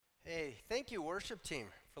Hey, thank you, worship team,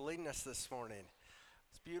 for leading us this morning.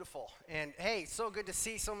 It's beautiful. And hey, so good to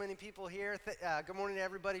see so many people here. Good morning to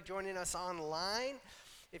everybody joining us online.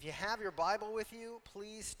 If you have your Bible with you,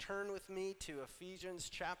 please turn with me to Ephesians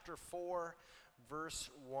chapter 4, verse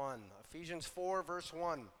 1. Ephesians 4, verse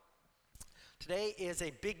 1. Today is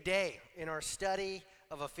a big day in our study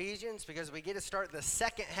of Ephesians because we get to start the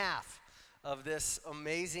second half of this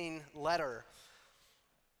amazing letter.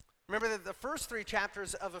 Remember that the first three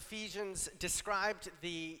chapters of Ephesians described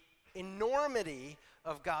the enormity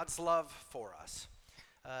of God's love for us.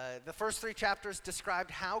 The first three chapters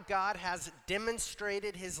described how God has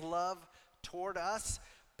demonstrated his love toward us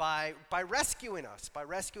by rescuing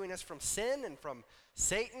us from sin and from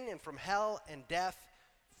Satan and from hell and death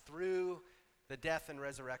through the death and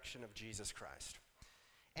resurrection of Jesus Christ.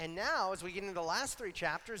 And now, as we get into the last three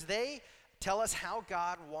chapters, they tell us how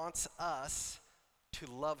God wants us to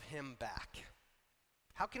love him back.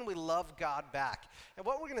 How can we love God back? And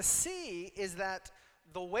what we're going to see is that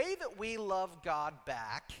the way that we love God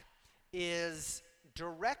back is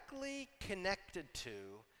directly connected to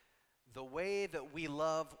the way that we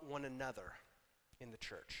love one another in the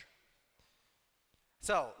church.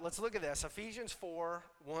 So let's look at this. Ephesians 4,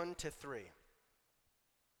 1-3.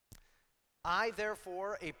 I,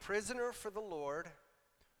 therefore, a prisoner for the Lord,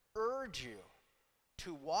 urge you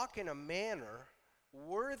to walk in a manner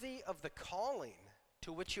worthy of the calling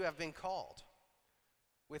to which you have been called,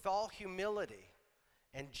 with all humility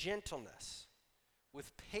and gentleness,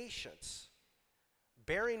 with patience,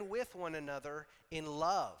 bearing with one another in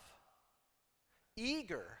love,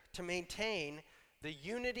 eager to maintain the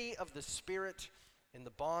unity of the Spirit in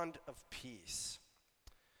the bond of peace.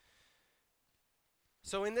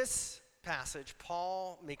 So in this passage,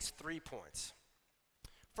 Paul makes 3 points.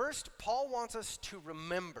 First, Paul wants us to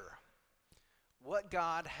remember what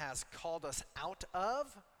God has called us out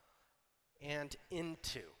of and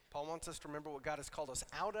into. Paul wants us to remember what God has called us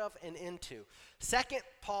out of and into. Second,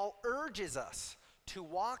 Paul urges us to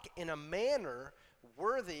walk in a manner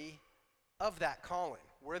worthy of that calling,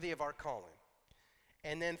 worthy of our calling.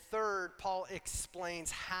 And then third, Paul explains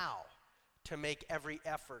how to make every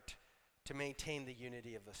effort to maintain the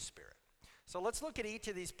unity of the Spirit. So let's look at each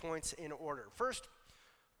of these points in order. First,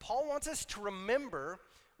 Paul wants us to remember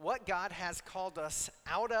what God has called us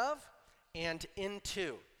out of and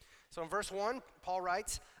into. So in verse 1, Paul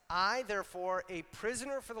writes, I, therefore, a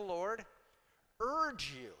prisoner for the Lord,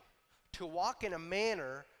 urge you to walk in a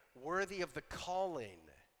manner worthy of the calling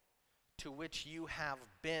to which you have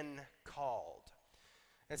been called.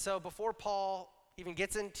 And so before Paul even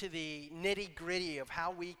gets into the nitty-gritty of how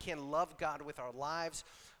we can love God with our lives,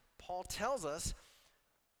 Paul tells us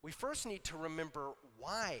we first need to remember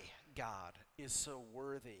why God is so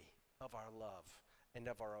worthy of our love and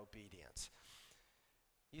of our obedience.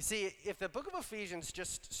 You see, if the book of Ephesians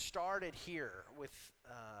just started here with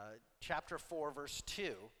chapter 4, verse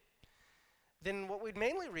 2, then what we'd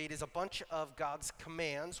mainly read is a bunch of God's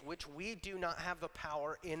commands which we do not have the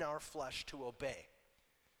power in our flesh to obey.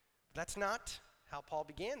 But that's not how Paul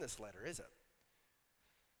began this letter, is it?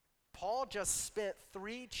 Paul just spent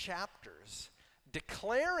 3 chapters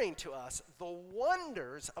declaring to us the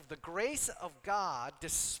wonders of the grace of God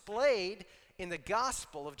displayed in the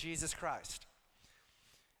gospel of Jesus Christ.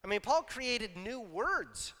 I mean, Paul created new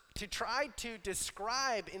words to try to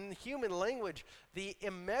describe in the human language the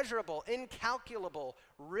immeasurable, incalculable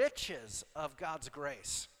riches of God's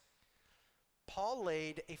grace. Paul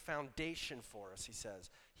laid a foundation for us, he says.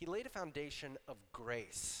 He laid a foundation of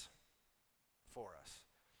grace for us.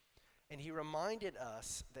 And he reminded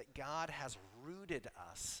us that God has rooted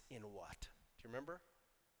us in what? Do you remember?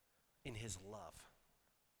 In his love.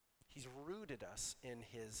 He's rooted us in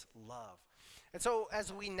his love. And so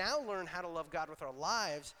as we now learn how to love God with our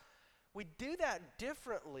lives, we do that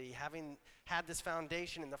differently, having had this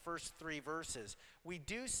foundation in the first 3 verses. We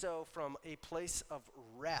do so from a place of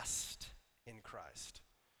rest in Christ.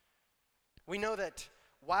 We know that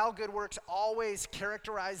while good works always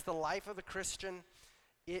characterize the life of the Christian,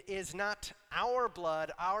 it is not our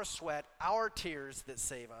blood, our sweat, our tears that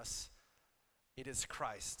save us. It is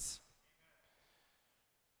Christ's.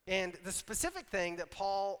 And the specific thing that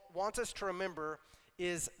Paul wants us to remember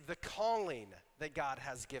is the calling that God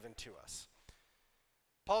has given to us.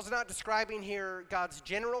 Paul's not describing here God's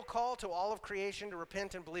general call to all of creation to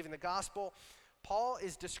repent and believe in the gospel. Paul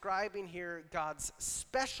is describing here God's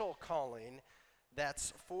special calling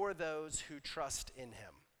that's for those who trust in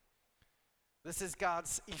him. This is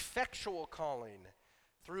God's effectual calling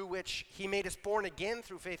through which he made us born again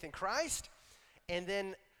through faith in Christ and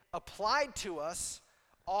then applied to us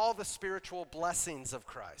all the spiritual blessings of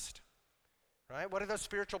Christ. right? What are those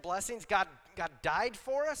spiritual blessings? God died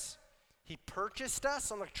for us. He purchased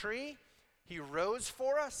us on the tree. He rose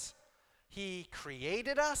for us. He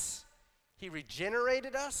created us. He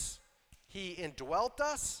regenerated us. He indwelt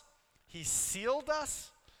us. He sealed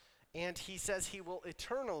us. And he says he will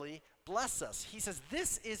eternally bless us. He says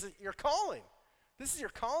this is your calling. This is your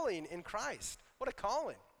calling in Christ. What a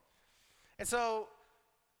calling. And so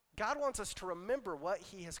God wants us to remember what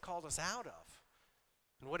he has called us out of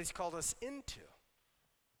and what he's called us into.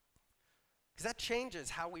 Because that changes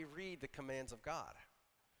how we read the commands of God.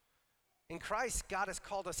 In Christ, God has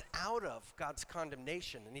called us out of God's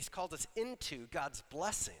condemnation, and he's called us into God's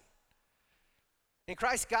blessing. In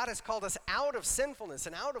Christ, God has called us out of sinfulness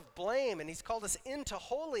and out of blame, and he's called us into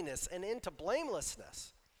holiness and into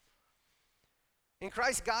blamelessness. In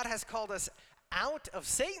Christ, God has called us out of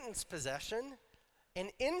Satan's possession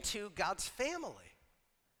and into God's family.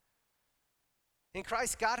 In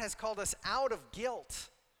Christ, God has called us out of guilt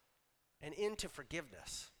and into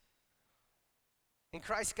forgiveness. In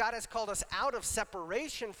Christ, God has called us out of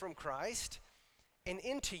separation from Christ and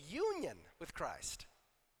into union with Christ.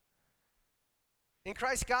 In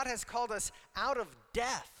Christ, God has called us out of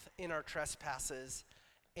death in our trespasses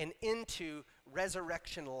and into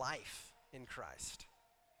resurrection life in Christ.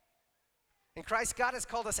 In Christ, God has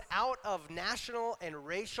called us out of national and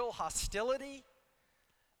racial hostility,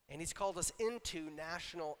 and he's called us into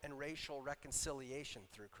national and racial reconciliation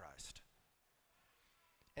through Christ.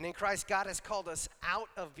 And in Christ, God has called us out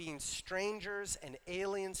of being strangers and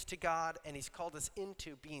aliens to God, and he's called us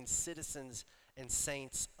into being citizens and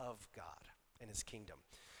saints of God and his kingdom.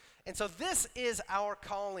 And so this is our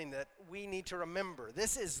calling that we need to remember.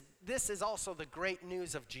 This is also the great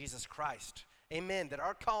news of Jesus Christ. Amen. That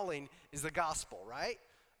our calling is the gospel, right?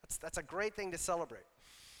 That's a great thing to celebrate.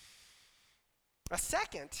 A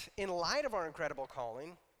second, in light of our incredible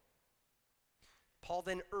calling, Paul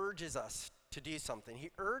then urges us to do something.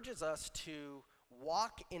 He urges us to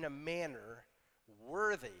walk in a manner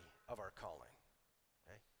worthy of our calling.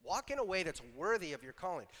 Okay? Walk in a way that's worthy of your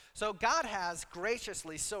calling. So God has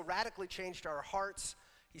graciously so radically changed our hearts.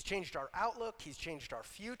 He's changed our outlook. He's changed our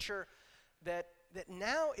future that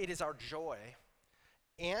now it is our joy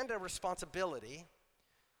and a responsibility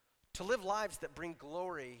to live lives that bring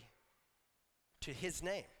glory to his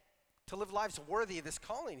name, to live lives worthy of this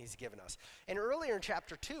calling he's given us. And earlier in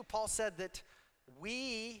chapter 2, Paul said that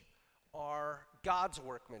we are God's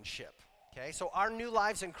workmanship. Okay, so our new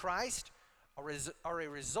lives in Christ are a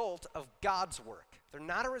result of God's work. They're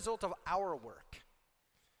not a result of our work.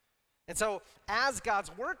 And so as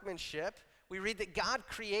God's workmanship, we read that God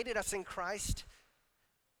created us in Christ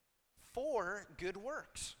for good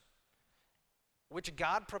works, which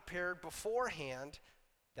God prepared beforehand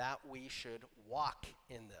that we should walk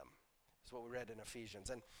in them. That's what we read in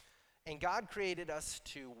Ephesians. And God created us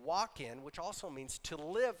to walk in, which also means to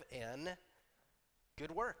live in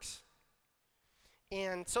good works.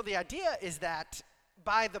 And so the idea is that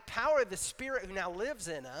by the power of the Spirit who now lives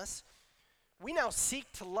in us, we now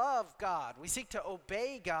seek to love God. We seek to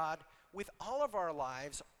obey God with all of our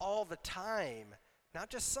lives all the time, not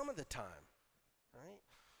just some of the time,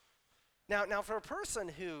 right? Now for a person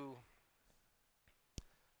who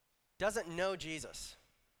doesn't know Jesus,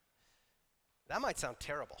 that might sound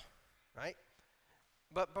terrible, right?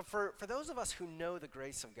 But for those of us who know the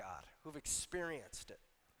grace of God, who've experienced it,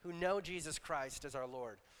 who know Jesus Christ as our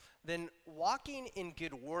Lord, then walking in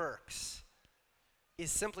good works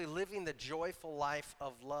is simply living the joyful life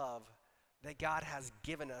of love that God has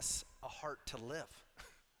given us a heart to live.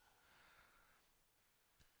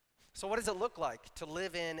 So what does it look like to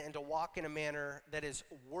live in and to walk in a manner that is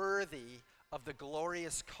worthy of the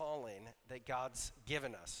glorious calling that God's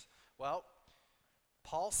given us? Well,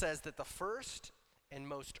 Paul says that the first and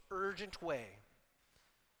most urgent way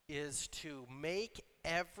is to make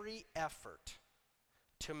every effort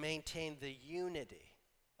to maintain the unity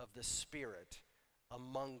of the Spirit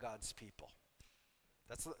among God's people.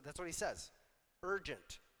 That's what he says.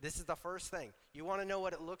 Urgent. This is the first thing. You want to know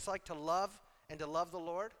what it looks like to love and to love the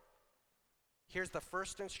Lord? Here's the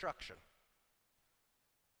first instruction.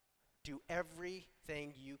 Do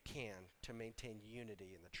everything you can to maintain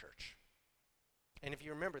unity in the church. And if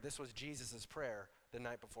you remember, this was Jesus' prayer the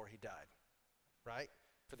night before he died, right?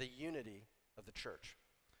 For the unity of the church.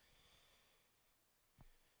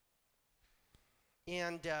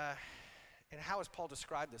 And how has Paul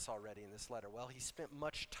described this already in this letter? Well, he spent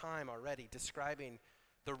much time already describing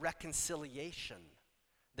the reconciliation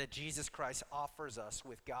that Jesus Christ offers us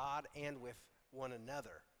with God and with one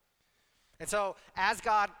another. And so, as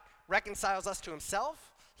God reconciles us to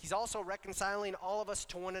himself, he's also reconciling all of us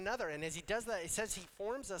to one another. And as he does that, it says he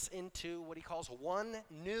forms us into what he calls one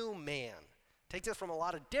new man. Takes us from a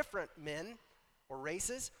lot of different men or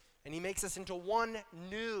races, and he makes us into one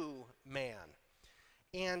new man.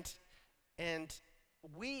 And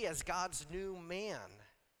we, as God's new man,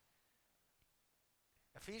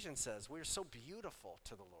 Ephesians says, we're so beautiful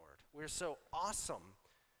to the Lord. We're so awesome.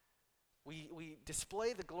 We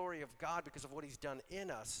display the glory of God because of what he's done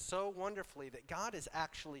in us so wonderfully that God is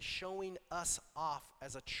actually showing us off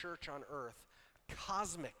as a church on earth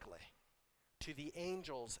cosmically to the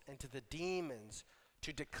angels and to the demons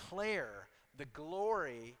to declare the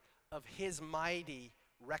glory of his mighty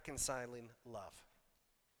reconciling love.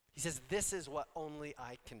 He says, this is what only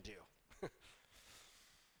I can do.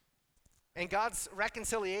 And God's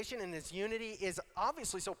reconciliation and his unity is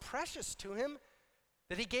obviously so precious to him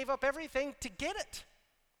that he gave up everything to get it,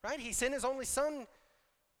 right? He sent his only son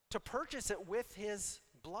to purchase it with his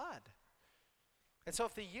blood. And so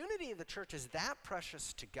if the unity of the church is that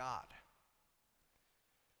precious to God,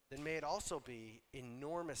 then may it also be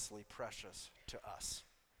enormously precious to us,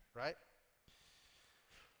 right?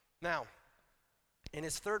 Now, in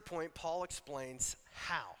his third point, Paul explains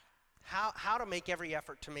how to make every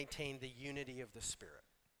effort to maintain the unity of the Spirit.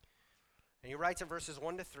 And he writes in verses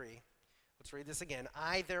 1 to 3, let's read this again.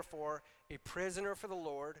 I, therefore, a prisoner for the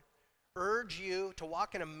Lord, urge you to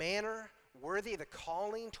walk in a manner worthy of the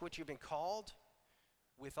calling to which you've been called,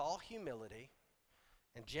 with all humility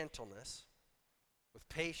and gentleness, with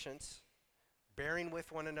patience, bearing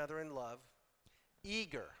with one another in love,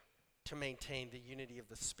 eager to maintain the unity of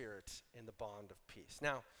the Spirit in the bond of peace.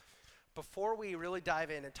 Now, before we really dive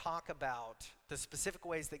in and talk about the specific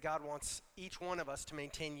ways that God wants each one of us to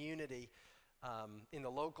maintain unity in the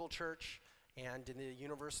local church and in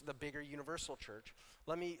the bigger universal church,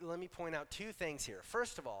 let me point out two things here.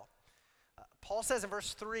 First of all, Paul says in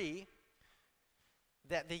verse 3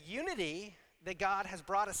 that the unity that God has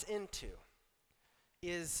brought us into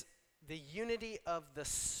is the unity of the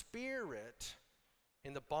Spirit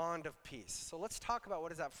in the bond of peace. So let's talk about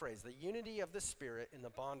what is that phrase, the unity of the Spirit in the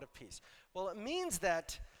bond of peace. Well, it means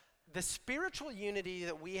that the spiritual unity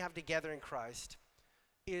that we have together in Christ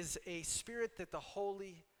is a spirit that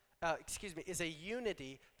is a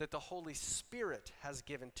unity that the Holy Spirit has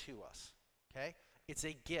given to us, okay? It's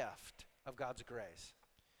a gift of God's grace.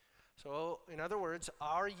 So, in other words,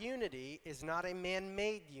 our unity is not a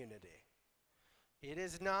man-made unity. It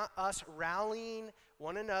is not us rallying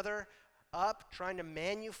one another up, trying to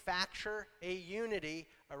manufacture a unity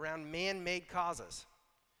around man-made causes.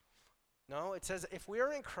 No, it says if we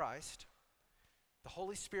are in Christ, the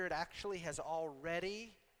Holy Spirit actually has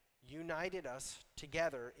already united us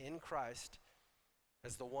together in Christ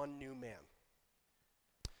as the one new man.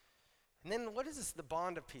 And then what is this, the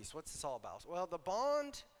bond of peace? What's this all about? Well, the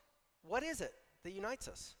bond, what is it that unites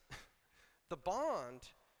us? The bond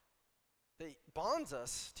that bonds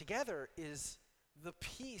us together is the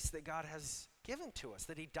peace that God has given to us,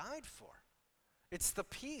 that he died for. It's the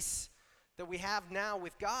peace that we have now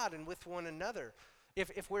with God and with one another.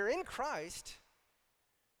 If we're in Christ,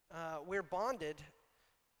 we're bonded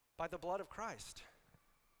by the blood of Christ.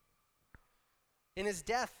 In his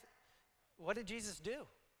death, what did Jesus do?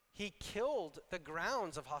 He killed the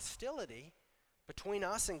grounds of hostility between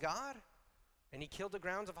us and God, and he killed the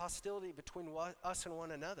grounds of hostility between us and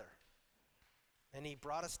one another. And he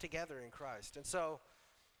brought us together in Christ. And so,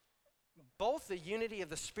 both the unity of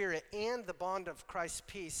the Spirit and the bond of Christ's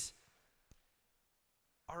peace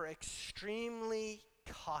are extremely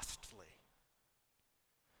costly.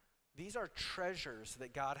 These are treasures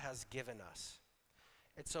that God has given us.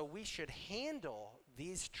 And so we should handle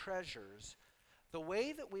these treasures the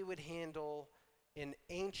way that we would handle an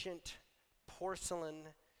ancient porcelain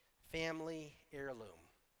family heirloom,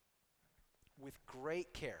 with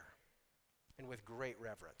great care and with great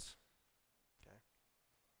reverence. Okay?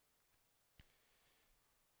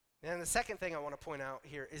 And the second thing I want to point out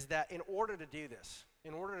here is that in order to do this,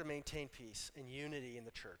 in order to maintain peace and unity in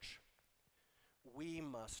the church, we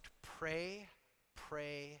must pray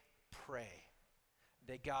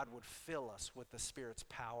that God would fill us with the Spirit's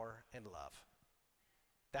power and love.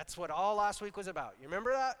 That's what all last week was about. You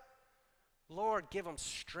remember that? Lord, give them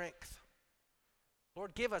strength.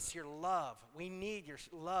 Lord, give us your love. We need your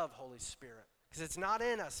love, Holy Spirit, because it's not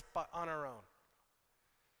in us but on our own.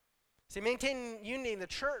 See, maintaining unity in the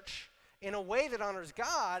church in a way that honors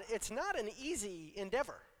God, it's not an easy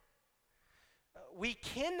endeavor. We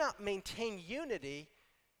cannot maintain unity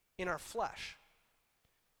in our flesh.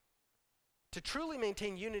 To truly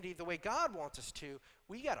maintain unity the way God wants us to,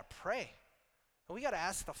 we got to pray. And we got to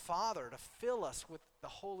ask the Father to fill us with the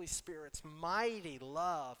Holy Spirit's mighty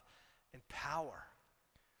love and power.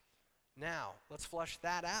 Now, let's flesh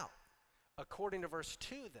that out. According to verse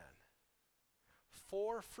 2 then,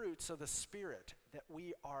 4 fruits of the Spirit that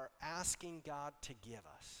we are asking God to give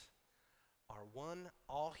us are 1,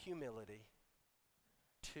 all humility,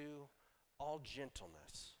 2, all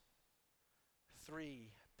gentleness, 3,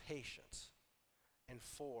 patience, and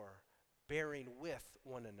 4, bearing with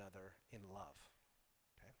one another in love.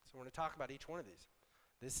 Okay? So we're going to talk about each one of these.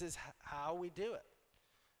 This is how we do it,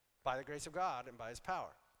 by the grace of God and by his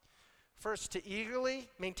power. First, to eagerly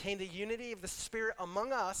maintain the unity of the Spirit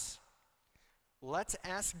among us, let's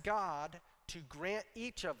ask God to grant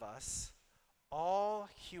each of us all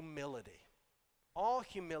humility. All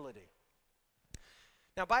humility.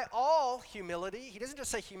 Now, by all humility, he doesn't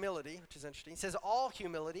just say humility, which is interesting. He says all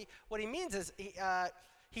humility. What he means is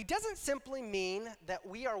he doesn't simply mean that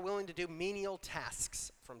we are willing to do menial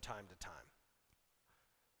tasks from time to time.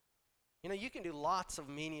 You know, you can do lots of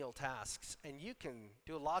menial tasks, and you can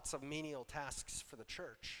do lots of menial tasks for the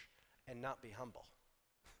church and not be humble.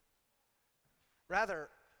 Rather,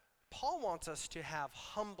 Paul wants us to have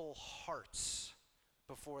humble hearts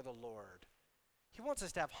before the Lord. He wants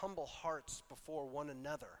us to have humble hearts before one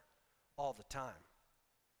another all the time.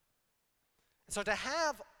 And so to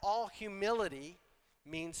have all humility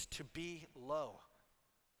means to be low,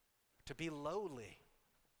 to be lowly.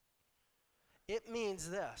 It means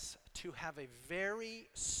this, to have a very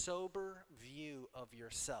sober view of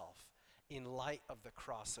yourself in light of the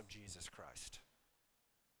cross of Jesus Christ.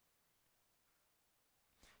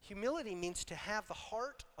 Humility means to have the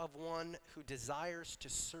heart of one who desires to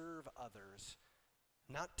serve others,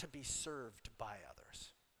 not to be served by others.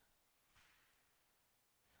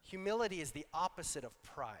 Humility is the opposite of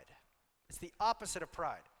pride. It's the opposite of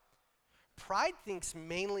pride. Pride thinks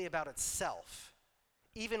mainly about itself,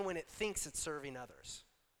 even when it thinks it's serving others,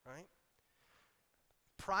 right?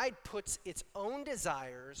 Pride puts its own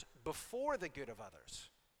desires before the good of others.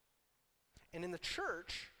 And in the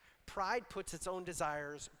church, pride puts its own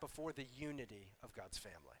desires before the unity of God's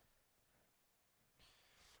family.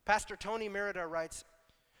 Pastor Tony Merida writes,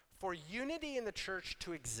 for unity in the church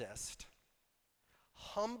to exist,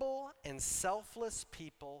 humble and selfless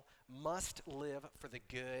people must live for the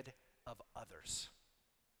good of others.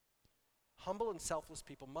 Humble and selfless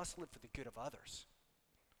people must live for the good of others.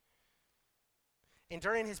 And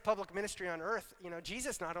during his public ministry on earth, you know,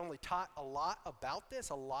 Jesus not only taught a lot about this,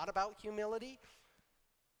 a lot about humility,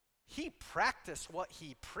 he practiced what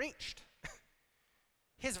he preached.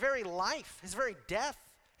 His very life, his very death,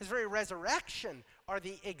 his very resurrection are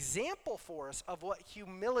the example for us of what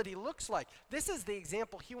humility looks like. This is the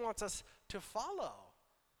example he wants us to follow.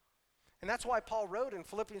 And that's why Paul wrote in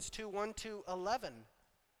Philippians 2, 1 to 11,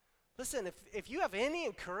 listen, if you have any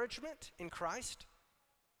encouragement in Christ,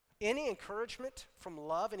 any encouragement from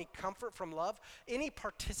love, any comfort from love, any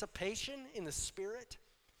participation in the Spirit,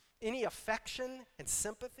 any affection and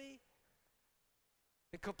sympathy,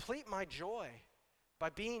 then complete my joy by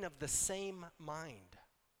being of the same mind,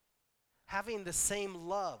 having the same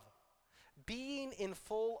love, being in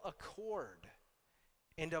full accord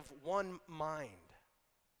and of one mind.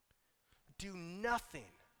 Do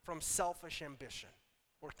nothing from selfish ambition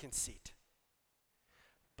or conceit,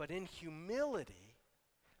 but in humility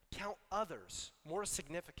count others more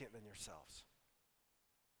significant than yourselves.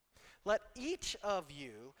 Let each of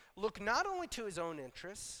you look not only to his own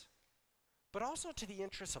interests, but also to the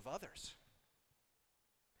interests of others.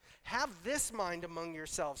 Have this mind among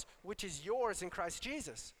yourselves, which is yours in Christ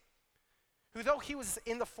Jesus, who though he was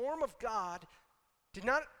in the form of God, did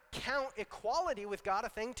not count equality with God a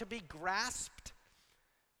thing to be grasped,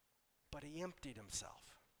 but he emptied himself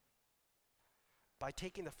by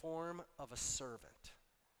taking the form of a servant,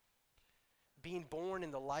 being born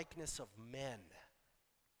in the likeness of men,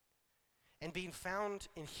 and being found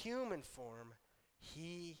in human form,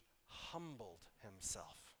 he humbled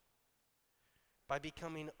himself by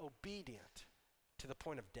becoming obedient to the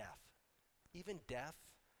point of death, even death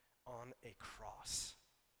on a cross.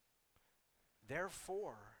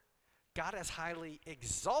 Therefore, God has highly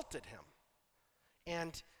exalted him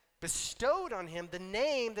and bestowed on him the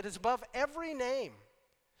name that is above every name,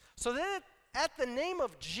 so that at the name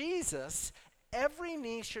of Jesus, every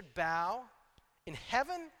knee should bow in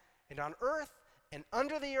heaven and on earth and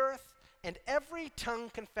under the earth, and every tongue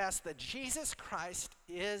confess that Jesus Christ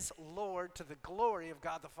is Lord to the glory of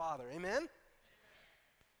God the Father. Amen?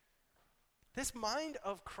 This mind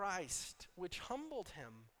of Christ, which humbled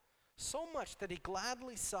him so much that he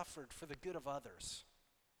gladly suffered for the good of others,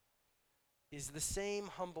 is the same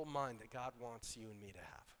humble mind that God wants you and me to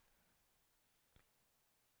have.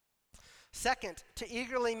 Second, to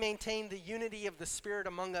eagerly maintain the unity of the Spirit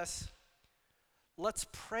among us, let's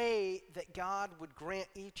pray that God would grant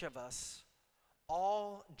each of us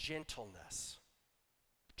all gentleness.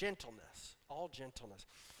 Gentleness, all gentleness.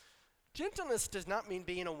 Gentleness does not mean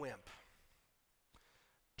being a wimp.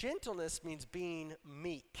 Gentleness means being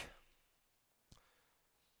meek.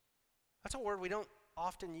 That's a word we don't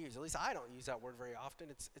often use. At least I don't use that word very often.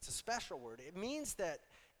 It's a special word. It means that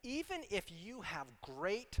even if you have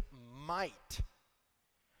great might,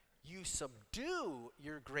 you subdue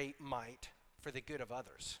your great might for the good of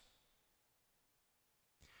others.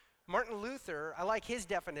 Martin Luther, I like his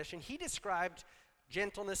definition. He described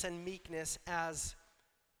gentleness and meekness as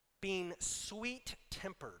being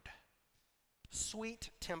sweet-tempered.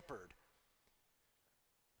 Sweet-tempered.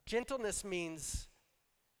 Gentleness means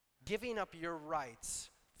giving up your rights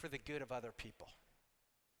for the good of other people.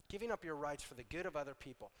 Giving up your rights for the good of other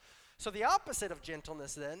people. So the opposite of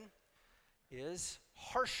gentleness then is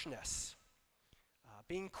harshness.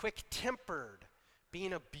 Being quick-tempered,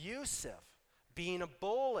 being abusive, being a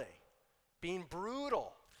bully, being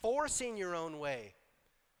brutal, forcing your own way.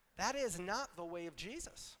 That is not the way of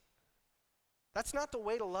Jesus. That's not the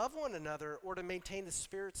way to love one another or to maintain the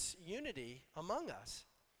Spirit's unity among us.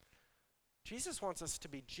 Jesus wants us to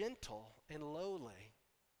be gentle and lowly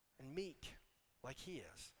and meek like he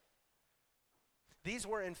is. These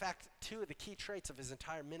were, in fact, two of the key traits of his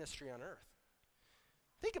entire ministry on earth.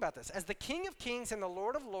 Think about this. As the King of Kings and the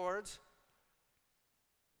Lord of Lords,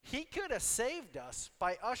 he could have saved us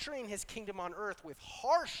by ushering his kingdom on earth with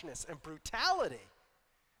harshness and brutality,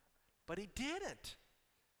 but he didn't.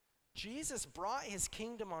 Jesus brought his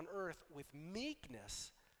kingdom on earth with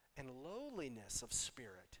meekness and lowliness of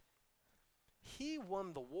spirit. He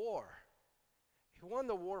won the war. He won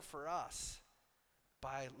the war for us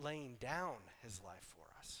by laying down his life for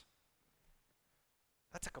us.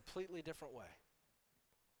 That's a completely different way.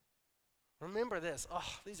 Remember this.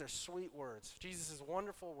 Oh, these are sweet words. Jesus'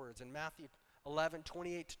 wonderful words in Matthew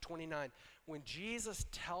 11:28-29. When Jesus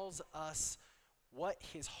tells us what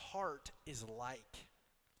his heart is like,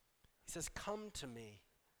 he says, "Come to me,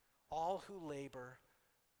 all who labor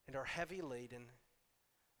and are heavy laden,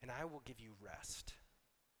 and I will give you rest.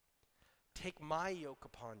 Take my yoke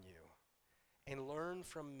upon you and learn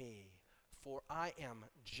from me, for I am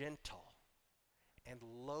gentle and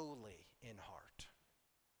lowly in heart,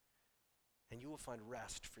 and you will find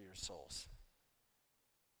rest for your souls."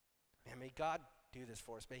 And may God do this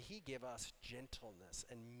for us. May he give us gentleness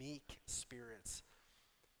and meek spirits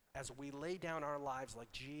as we lay down our lives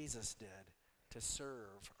like Jesus did to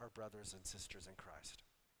serve our brothers and sisters in Christ.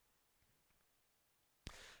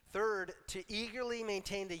 Third, to eagerly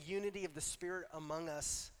maintain the unity of the Spirit among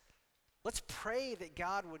us, let's pray that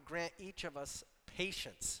God would grant each of us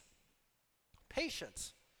patience.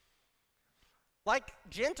 Patience. Like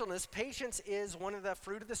gentleness, patience is one of the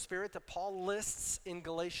fruit of the Spirit that Paul lists in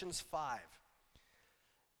Galatians 5.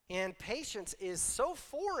 And patience is so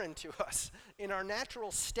foreign to us in our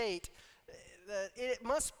natural state that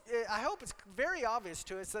I hope it's very obvious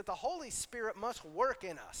to us that the Holy Spirit must work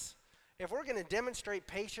in us. If we're going to demonstrate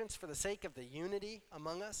patience for the sake of the unity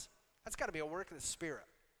among us, that's got to be a work of the Spirit.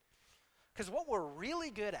 Because what we're really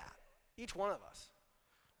good at, each one of us,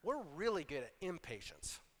 we're really good at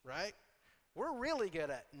impatience, right? We're really good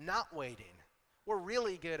at not waiting. We're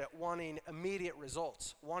really good at wanting immediate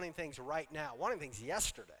results, wanting things right now, wanting things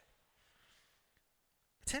yesterday.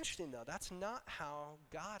 It's interesting, though, that's not how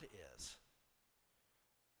God is.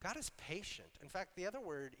 God is patient. In fact, the other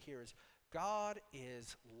word here is God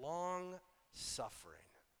is long-suffering.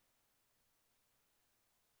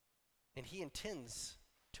 And he intends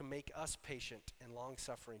to make us patient and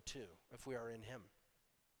long-suffering too, if we are in him.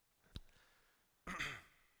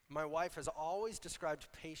 My wife has always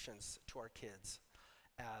described patience to our kids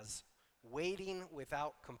as waiting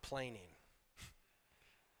without complaining.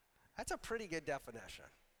 That's a pretty good definition.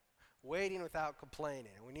 Waiting without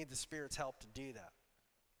complaining. And we need the Spirit's help to do that.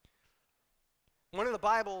 One of the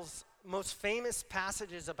Bible's most famous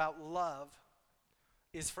passages about love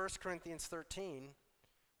is 1 Corinthians 13,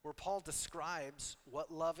 where Paul describes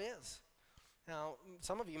what love is. Now,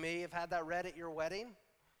 some of you may have had that read at your wedding.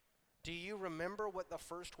 Do you remember what the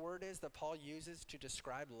first word is that Paul uses to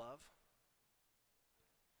describe love?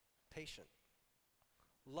 Patient.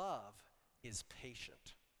 Love is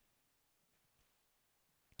patient.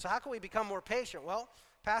 So how can we become more patient? Well,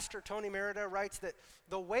 Pastor Tony Merida writes that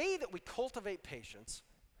the way that we cultivate patience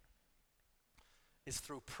is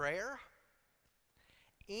through prayer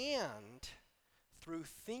and through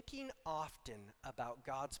thinking often about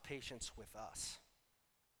God's patience with us.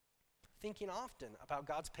 thinking often about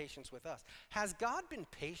God's patience with us. Has God been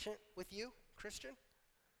patient with you, Christian?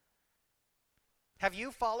 Have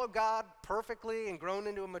you followed God perfectly and grown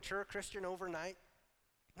into a mature Christian overnight?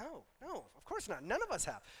 No, of course not. None of us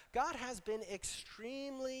have. God has been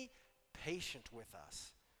extremely patient with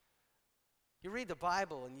us. You read the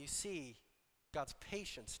Bible and you see God's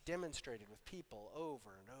patience demonstrated with people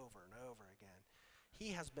over and over and over again.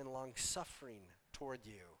 He has been long-suffering toward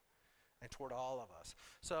you and toward all of us.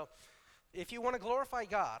 So if you want to glorify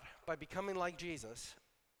God by becoming like Jesus,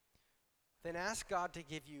 then ask God to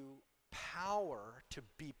give you power to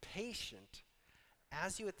be patient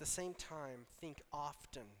as you at the same time think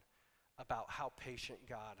often about how patient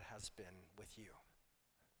God has been with you.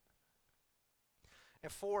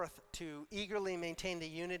 And fourth, to eagerly maintain the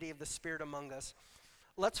unity of the Spirit among us,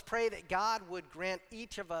 let's pray that God would grant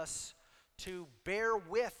each of us to bear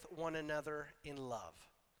with one another in love.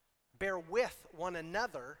 Bear with one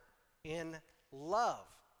another in love.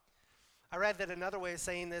 I read that another way of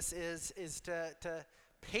saying this is to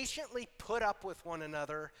patiently put up with one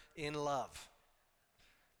another in love.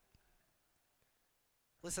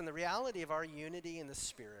 Listen, the reality of our unity in the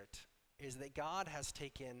Spirit is that God has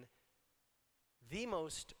taken the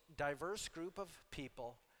most diverse group of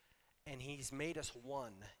people and He's made us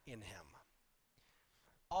one in Him.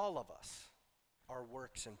 All of us are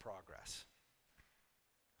works in progress.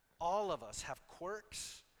 All of us have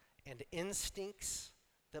quirks and instincts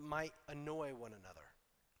that might annoy one another.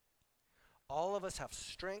 All of us have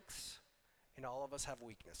strengths and all of us have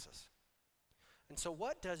weaknesses. And so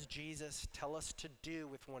what does Jesus tell us to do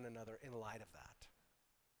with one another in light of that?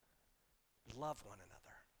 Love one another.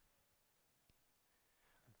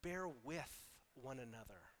 Bear with one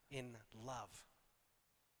another in love.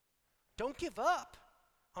 Don't give up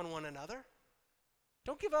on one another.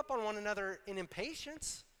 Don't give up on one another in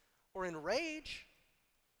impatience or in rage.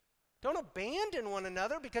 Don't abandon one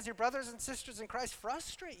another because your brothers and sisters in Christ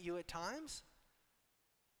frustrate you at times.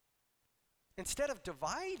 Instead of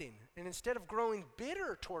dividing and instead of growing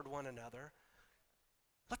bitter toward one another,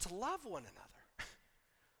 let's love one another.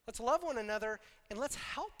 Let's love one another and let's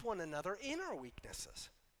help one another in our weaknesses.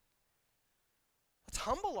 Let's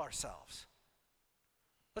humble ourselves.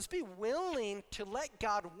 Let's be willing to let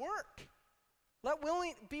God work.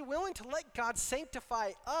 Be willing to let God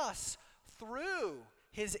sanctify us through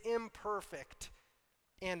His imperfect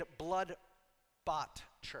and blood-bought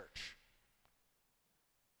church.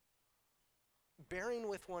 Bearing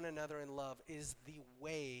with one another in love is the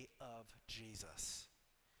way of Jesus.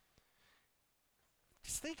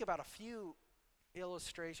 Just think about a few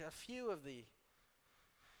illustrations, a few of the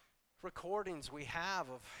recordings we have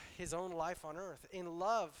of His own life on earth. In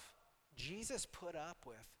love, Jesus put up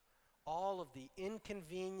with all of the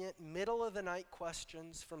inconvenient, middle-of-the-night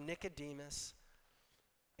questions from Nicodemus,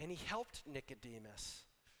 and He helped Nicodemus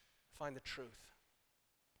find the truth.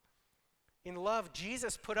 In love,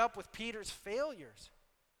 Jesus put up with Peter's failures,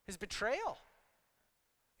 his betrayal,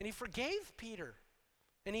 and He forgave Peter,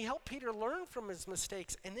 and He helped Peter learn from his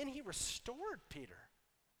mistakes, and then He restored Peter.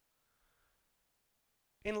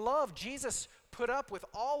 In love, Jesus put up with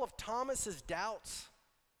all of Thomas's doubts.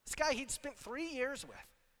 This guy he'd spent 3 years with.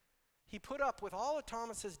 He put up with all of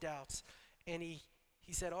Thomas's doubts, and he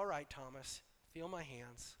said, "All right, Thomas, feel my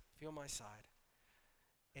hands, feel my side."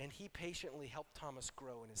 And He patiently helped Thomas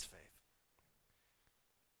grow in his faith.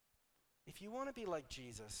 If you want to be like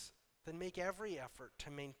Jesus, then make every effort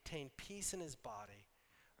to maintain peace in His body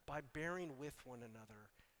by bearing with one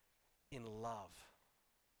another in love.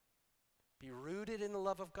 Be rooted in the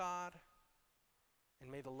love of God,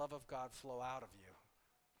 and may the love of God flow out of you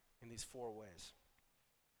in these 4 ways.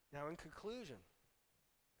 Now, in conclusion,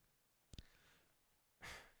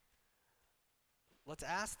 let's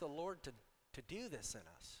ask the Lord to do this in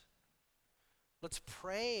us. Let's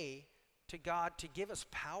pray to God to give us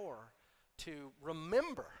power to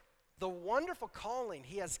remember the wonderful calling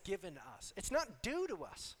He has given us. It's not due to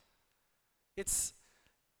us. It's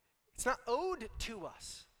not owed to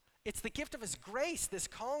us. It's the gift of His grace, this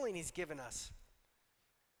calling He's given us.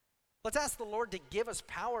 Let's ask the Lord to give us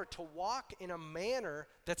power to walk in a manner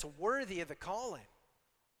that's worthy of the calling,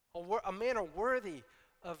 a manner worthy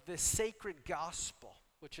of the sacred gospel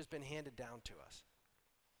which has been handed down to us.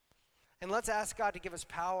 And let's ask God to give us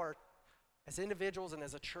power as individuals and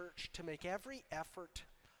as a church to make every effort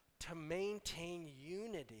to maintain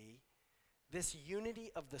unity, this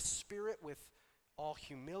unity of the Spirit with all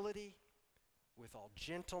humility, with all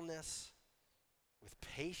gentleness, with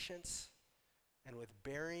patience, and with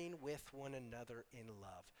bearing with one another in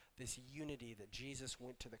love. This unity that Jesus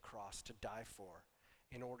went to the cross to die for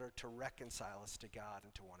in order to reconcile us to God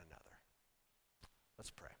and to one another. Let's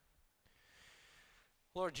pray.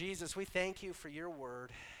 Lord Jesus, we thank you for your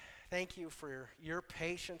word. Thank you for your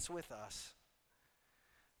patience with us.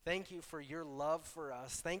 Thank you for your love for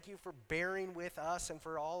us. Thank you for bearing with us and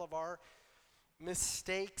for all of our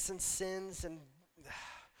mistakes and sins and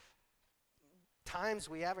times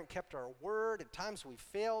we haven't kept our word, at times we've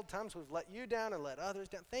failed, times we've let you down and let others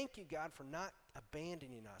down. Thank you, God, for not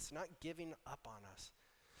abandoning us, not giving up on us.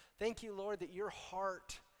 Thank you, Lord, that your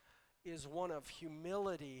heart is one of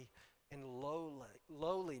humility and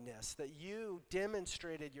lowliness, that you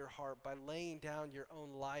demonstrated your heart by laying down your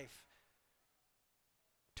own life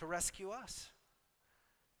to rescue us.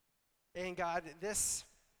 And God,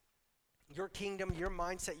 your kingdom, your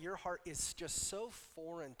mindset, your heart is just so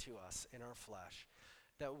foreign to us in our flesh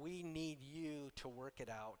that we need you to work it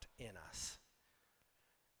out in us.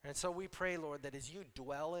 And so we pray, Lord, that as you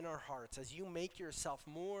dwell in our hearts, as you make yourself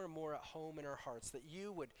more and more at home in our hearts, that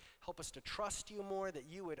you would help us to trust you more, that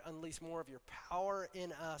you would unleash more of your power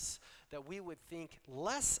in us, that we would think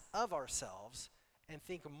less of ourselves and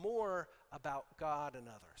think more about God and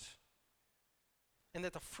others. And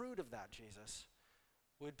that the fruit of that, Jesus,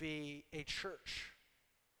 would be a church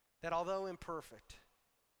that, although imperfect,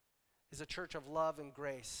 is a church of love and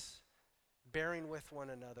grace, bearing with one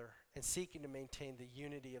another and seeking to maintain the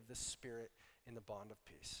unity of the Spirit in the bond of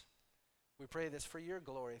peace. We pray this for your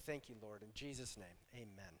glory. Thank you, Lord. In Jesus' name,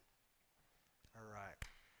 amen. All right.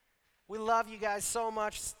 We love you guys so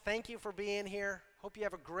much. Thank you for being here. Hope you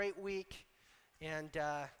have a great week. And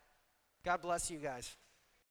God bless you guys.